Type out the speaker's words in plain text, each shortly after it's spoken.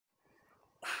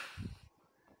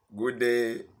Good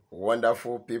day,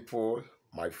 wonderful people,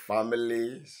 my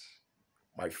families,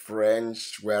 my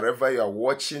friends, wherever you are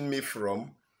watching me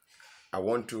from. I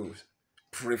want to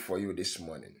pray for you this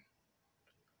morning.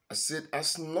 I said,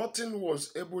 as nothing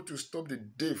was able to stop the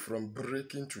day from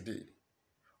breaking today,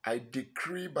 I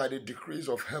decree by the decrees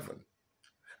of heaven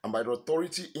and by the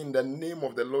authority in the name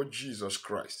of the Lord Jesus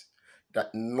Christ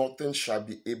that nothing shall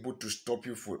be able to stop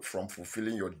you from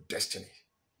fulfilling your destiny.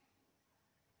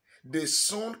 The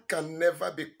sun can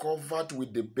never be covered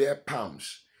with the bare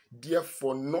palms.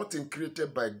 Therefore, nothing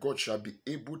created by God shall be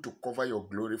able to cover your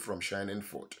glory from shining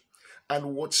forth.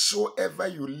 And whatsoever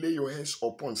you lay your hands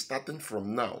upon starting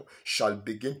from now shall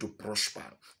begin to prosper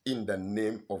in the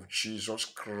name of Jesus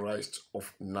Christ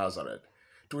of Nazareth.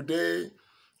 Today,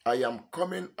 I am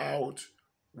coming out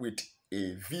with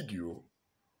a video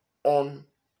on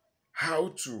how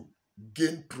to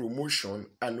gain promotion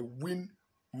and win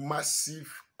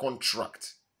massive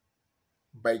contract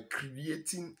by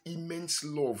creating immense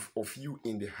love of you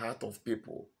in the heart of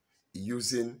people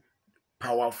using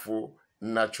powerful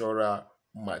natural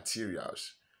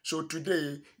materials. So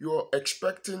today you're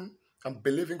expecting and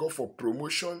believing God for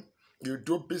promotion. You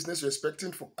do business, you're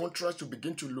expecting for contracts to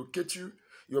begin to locate you.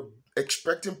 You're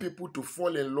expecting people to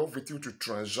fall in love with you, to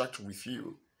transact with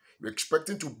you. You're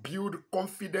expecting to build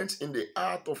confidence in the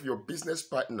heart of your business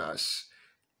partners.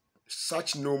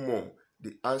 Search no more.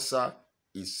 The answer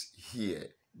is here.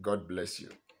 God bless you.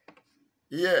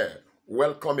 Yeah,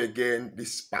 welcome again.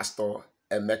 This is Pastor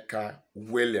Emeka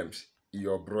Williams,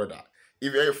 your brother.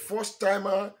 If you're a first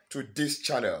timer to this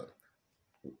channel,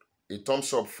 a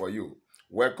thumbs up for you.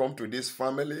 Welcome to this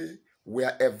family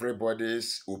where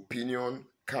everybody's opinion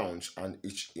counts and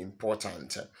it's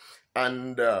important.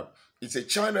 And it's a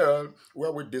channel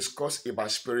where we discuss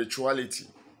about spirituality,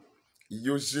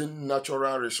 using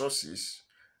natural resources,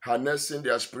 harnessing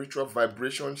their spiritual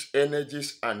vibrations,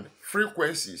 energies, and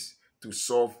frequencies to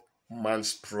solve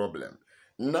man's problem.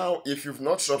 Now, if you've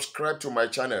not subscribed to my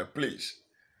channel, please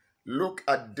look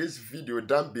at this video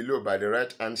down below by the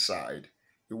right hand side.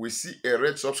 You will see a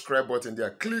red subscribe button there.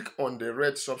 Click on the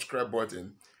red subscribe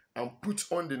button and put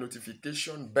on the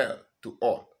notification bell to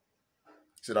all,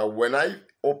 so that when I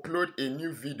upload a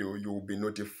new video, you will be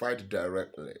notified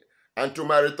directly. And to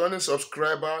my returning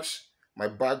subscribers, my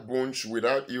backbones,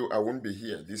 without you, I won't be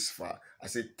here this far. I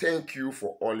say thank you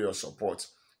for all your support,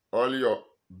 all your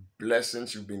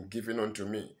blessings you've been giving unto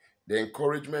me, the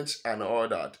encouragements and all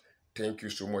that. Thank you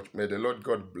so much. May the Lord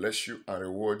God bless you and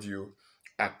reward you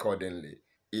accordingly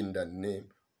in the name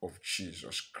of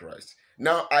Jesus Christ.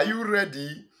 Now, are you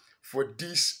ready for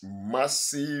this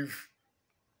massive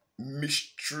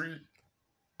mystery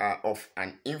of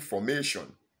an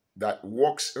information that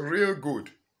works real good?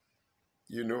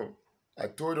 You know, I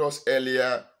told us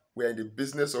earlier, we're in the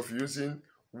business of using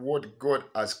what God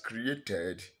has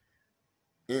created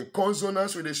in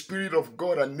consonance with the Spirit of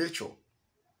God and nature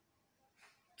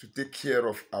to take care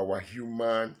of our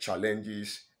human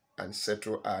challenges and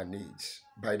settle our needs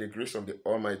by the grace of the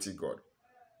Almighty God.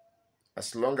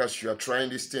 As long as you are trying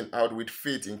this thing out with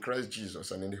faith in Christ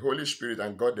Jesus and in the Holy Spirit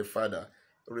and God the Father,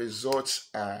 results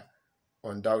are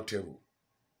undoubtable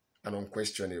and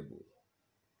unquestionable.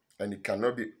 And it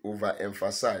cannot be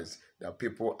overemphasized that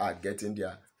people are getting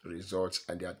their results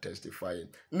and they are testifying.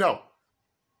 Now,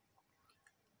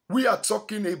 we are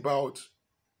talking about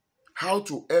how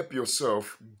to help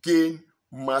yourself gain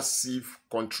massive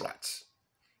contracts,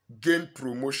 gain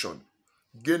promotion,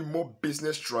 gain more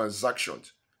business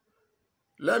transactions.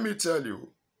 Let me tell you,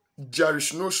 there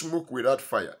is no smoke without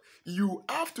fire. You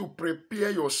have to prepare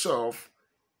yourself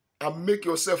and make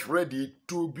yourself ready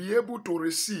to be able to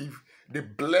receive the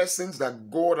blessings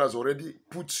that God has already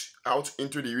put out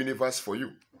into the universe for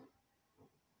you.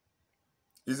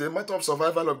 It's a matter of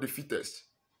survival of the fittest.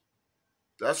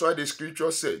 That's why the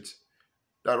scripture says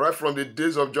that right from the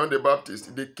days of John the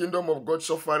Baptist, the kingdom of God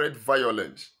suffered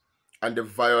violence, and the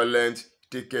violent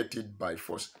taketh it by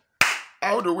force.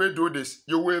 How do we do this?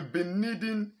 You will be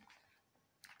needing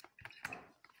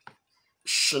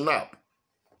schnapps,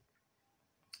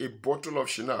 a bottle of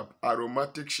schnapps,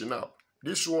 aromatic schnapps.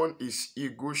 This one is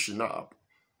ego schnapps,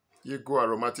 ego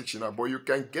aromatic schnapps, but you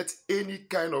can get any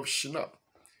kind of schnapps.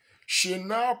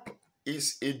 Schnapps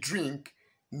is a drink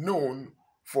known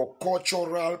for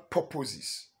cultural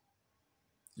purposes.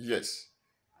 Yes.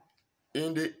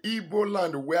 In the Igbo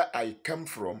land where I come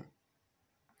from,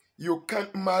 you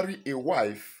can't marry a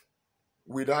wife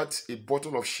without a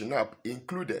bottle of schnapps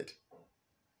included.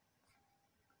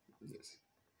 Yes.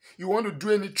 You want to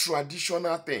do any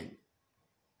traditional thing,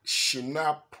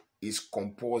 schnapps is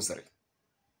compulsory.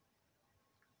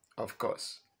 Of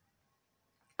course.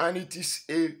 And it is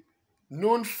a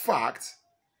known fact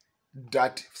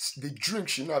that the drink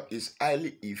schnapps is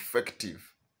highly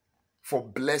effective for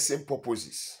blessing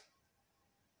purposes.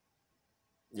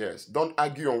 Yes, don't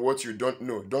argue on what you don't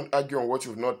know. Don't argue on what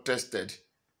you've not tested.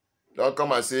 Don't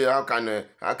come and say, how can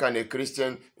a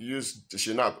Christian use the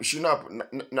schnapps? Schnapps,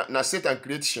 na Satan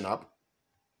creates schnapps.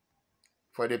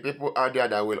 For the people out there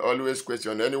that will always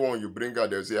question anyone you bring out,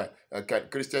 they'll say,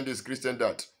 Christian this, Christian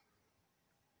that.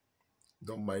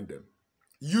 Don't mind them.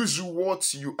 Use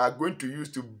what you are going to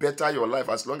use to better your life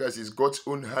as long as it's God's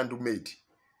own handmade.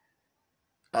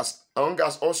 As long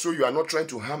as also you are not trying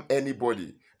to harm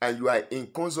anybody and you are in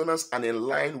consonance and in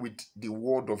line with the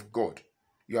word of God.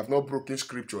 You have not broken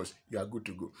scriptures, you are good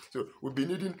to go. So we'll be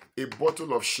needing a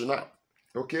bottle of schnapps.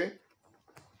 Okay?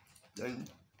 Then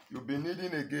you'll be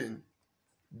needing again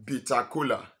bitter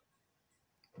Kola.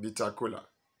 Bitter Kola.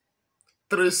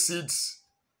 3 seeds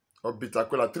of bitter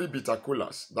Kola, 3 bitter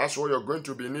Kolas. That's what you're going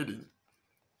to be needing.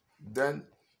 Then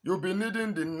you'll be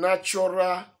needing the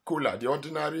natural Kola, the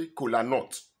ordinary Kola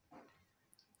nut.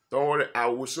 Don't worry, I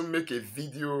will soon make a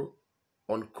video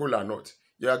on Kola nut.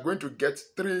 You are going to get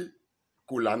 3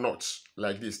 Kola nuts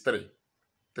like this, 3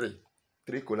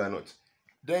 Kola nuts.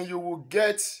 Then you will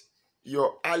get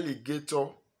your alligator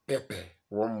pepper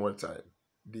one more time,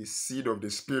 the seed of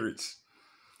the spirit.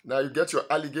 Now you get your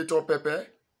alligator pepper.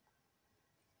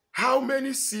 How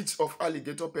many seeds of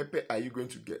alligator pepper are you going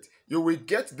to get? You will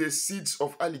get the seeds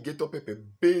of alligator pepper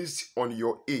based on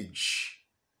your age.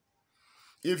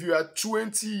 If you are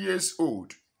 20 years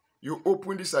old, you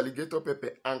open this alligator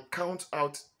pepper and count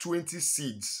out 20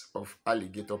 seeds of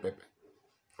alligator pepper.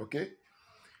 Okay?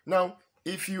 Now,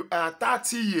 if you are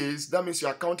 30 years, that means you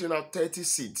are counting out 30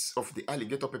 seeds of the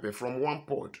alligator pepper from one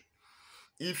pod.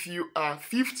 If you are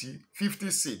 50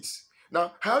 seeds.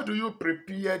 Now, how do you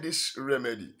prepare this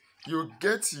remedy? You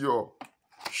get your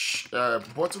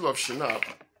bottle of schnapps.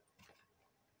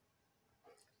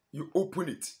 You open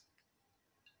it.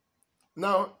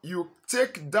 Now, you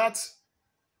take that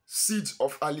seeds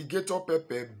of alligator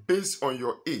pepper based on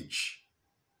your age.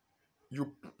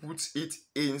 You put it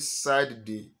inside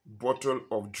the bottle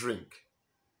of drink.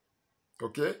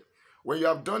 Okay? When you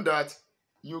have done that,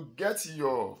 you get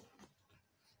your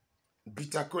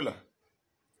bitter Kola.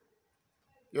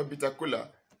 Your bitter Kola.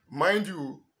 Mind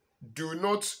you, do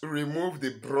not remove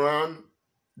the brown,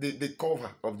 the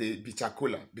cover of the bitter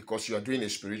Kola because you are doing a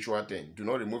spiritual thing. Do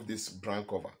not remove this brown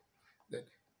cover. Then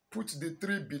put the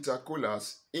 3 bitter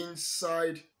Kolas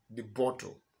inside the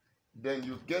bottle. Then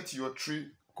you get your 3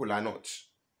 Kola nuts.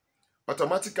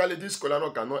 Automatically, this Kola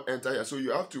nut cannot enter here, so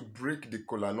you have to break the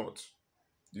Kola nut.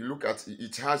 You look at it,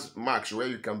 it has marks where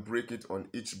you can break it on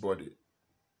each body.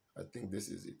 I think this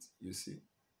is it. You see?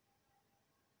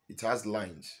 It has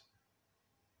lines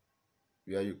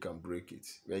where you can break it,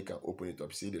 where you can open it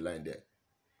up. See the line there?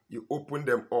 You open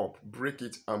them up, break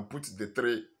it, and put the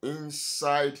 3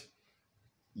 inside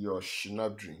your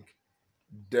schnapps drink.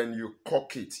 Then you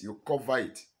cork it, you cover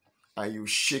it, and you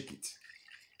shake it.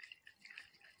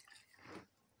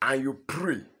 And you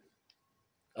pray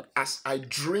that as I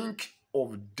drink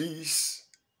of this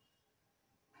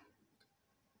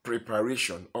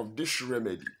preparation, of this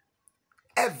remedy,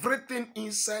 everything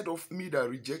inside of me that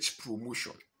rejects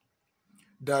promotion,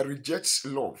 that rejects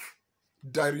love,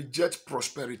 that rejects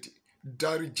prosperity,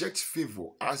 that rejects favor,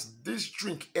 as this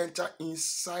drink enter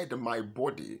inside my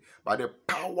body by the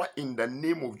power in the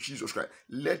name of Jesus Christ,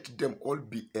 let them all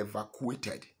be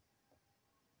evacuated.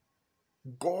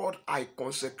 God, I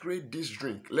consecrate this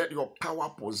drink. Let your power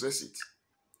possess it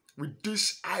with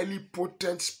these highly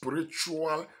potent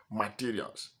spiritual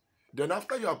materials. Then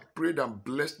after you have prayed and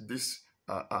blessed this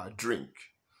drink,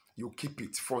 you keep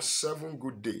it for 7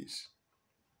 good days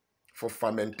for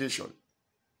fermentation.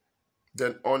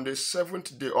 Then on the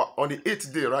 7th day, or on the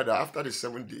 8th day rather, after the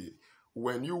 7th day,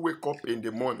 when you wake up in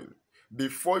the morning,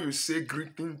 before you say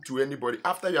greeting to anybody,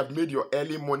 after you have made your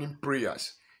early morning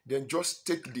prayers, then just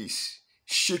take this,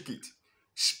 shake it,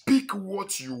 speak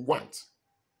what you want,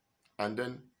 and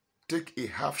then take a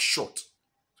half shot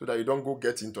so that you don't go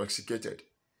get intoxicated.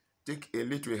 Take a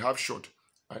little, a half shot,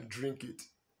 and drink it.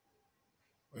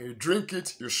 When you drink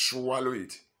it, you swallow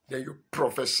it. Then you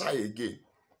prophesy again.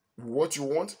 What you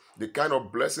want, the kind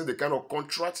of blessing, the kind of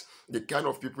contract, the kind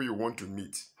of people you want to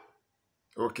meet.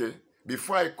 Okay?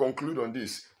 Before I conclude on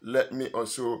this, let me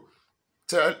also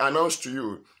announce to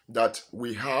you that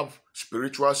we have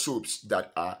spiritual soaps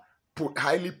that are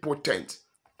highly potent,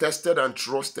 tested and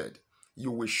trusted.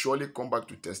 You will surely come back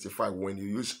to testify when you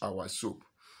use our soap.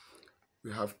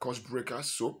 We have curse breaker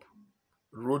soap,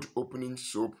 road opening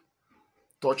soap,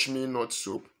 touch me not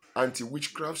soap,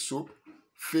 anti-witchcraft soap,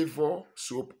 Favour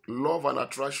soap, love and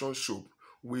attraction soap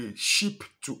will ship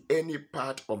to any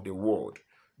part of the world.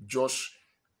 Just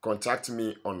contact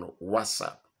me on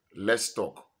WhatsApp. Let's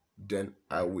talk. Then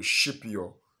I will ship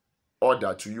your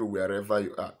order to you wherever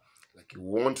you are. Like you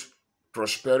want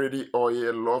prosperity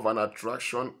oil, love and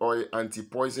attraction oil,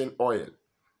 anti-poison oil,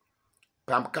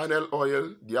 palm kernel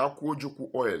oil, the akwojuku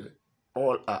oil,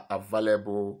 all are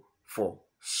available for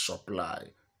supply.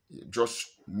 Just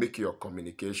make your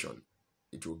communication.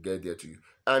 It will get there to you.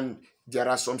 And there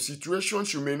are some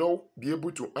situations you may not be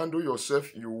able to handle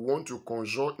yourself. You want to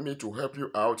consult me to help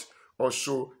you out.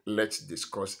 Also, let's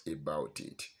discuss about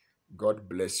it. God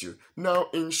bless you. Now,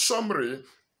 in summary,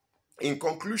 in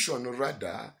conclusion,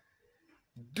 rather,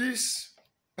 this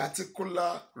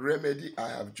particular remedy I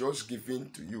have just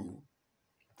given to you,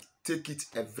 take it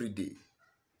every day.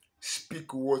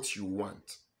 Speak what you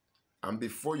want. And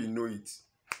before you know it,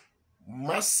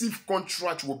 massive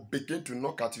contract will begin to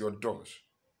knock at your doors.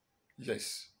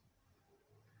 Yes.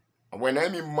 And when I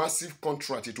mean massive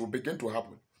contract, it will begin to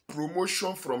happen.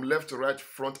 Promotion from left, right,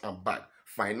 front, and back.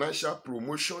 Financial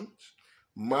promotion,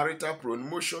 marital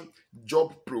promotion,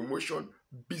 job promotion,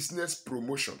 business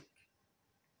promotion.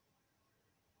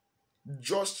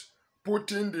 Just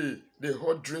putting the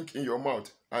hot drink in your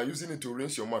mouth and using it to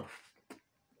rinse your mouth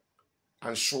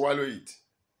and swallow it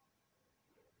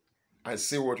and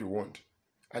say what you want.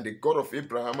 And the God of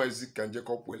Abraham, Isaac, and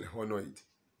Jacob will honor it.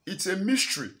 It's a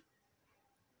mystery.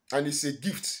 And it's a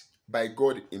gift by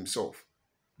God himself.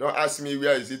 Don't ask me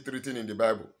where is it written in the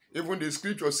Bible. Even the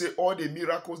scriptures say all the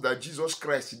miracles that Jesus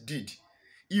Christ did,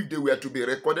 if they were to be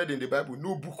recorded in the Bible,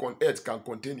 no book on earth can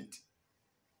contain it.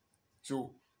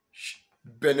 So,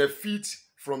 benefit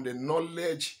from the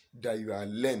knowledge that you are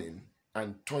learning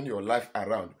and turn your life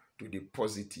around to the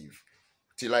positive.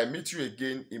 Till I meet you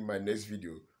again in my next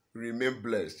video, remain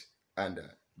blessed and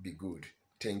be good.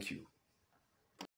 Thank you.